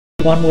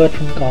One word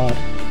from God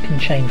can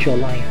change your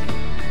life.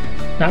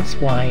 That's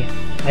why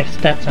I've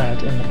stepped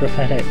out in the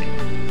prophetic.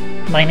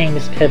 My name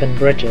is Kevin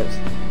Bridges,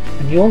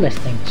 and you're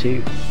listening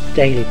to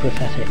Daily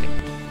Prophetic.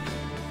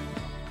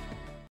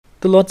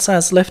 The Lord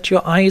says, lift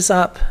your eyes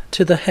up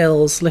to the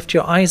hills, lift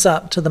your eyes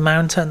up to the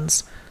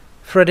mountains,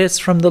 for it is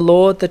from the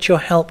Lord that your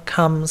help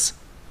comes.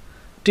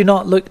 Do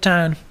not look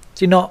down,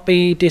 do not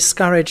be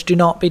discouraged, do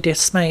not be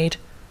dismayed,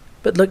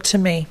 but look to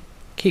me,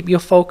 keep your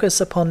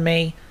focus upon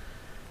me.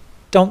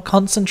 Don't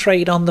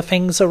concentrate on the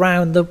things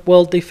around, the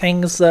worldly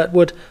things that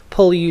would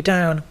pull you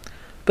down,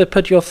 but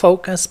put your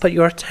focus, put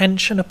your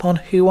attention upon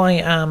who I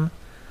am.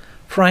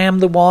 For I am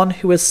the one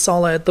who is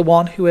solid, the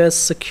one who is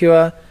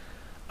secure.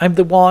 I'm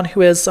the one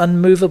who is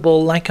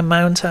unmovable like a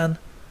mountain.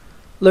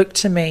 Look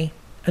to me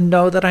and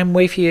know that I'm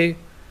with you.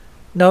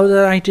 Know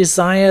that I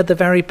desire the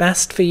very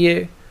best for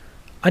you.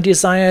 I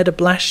desire to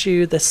bless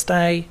you this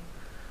day.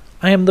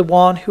 I am the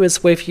one who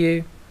is with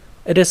you.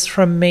 It is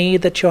from me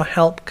that your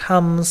help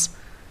comes.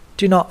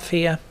 Do not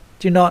fear.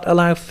 Do not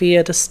allow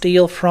fear to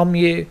steal from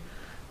you,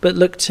 but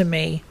look to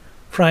me,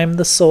 for I am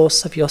the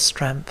source of your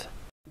strength.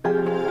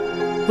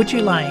 Would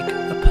you like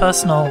a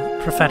personal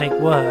prophetic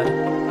word?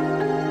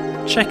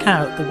 Check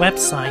out the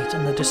website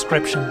in the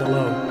description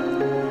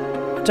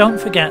below.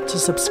 Don't forget to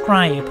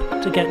subscribe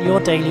to get your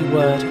daily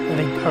word of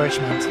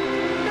encouragement.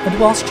 And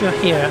whilst you're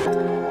here,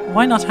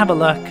 why not have a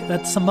look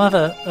at some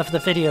other of the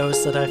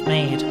videos that I've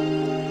made?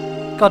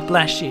 God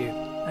bless you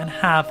and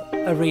have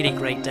a really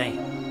great day.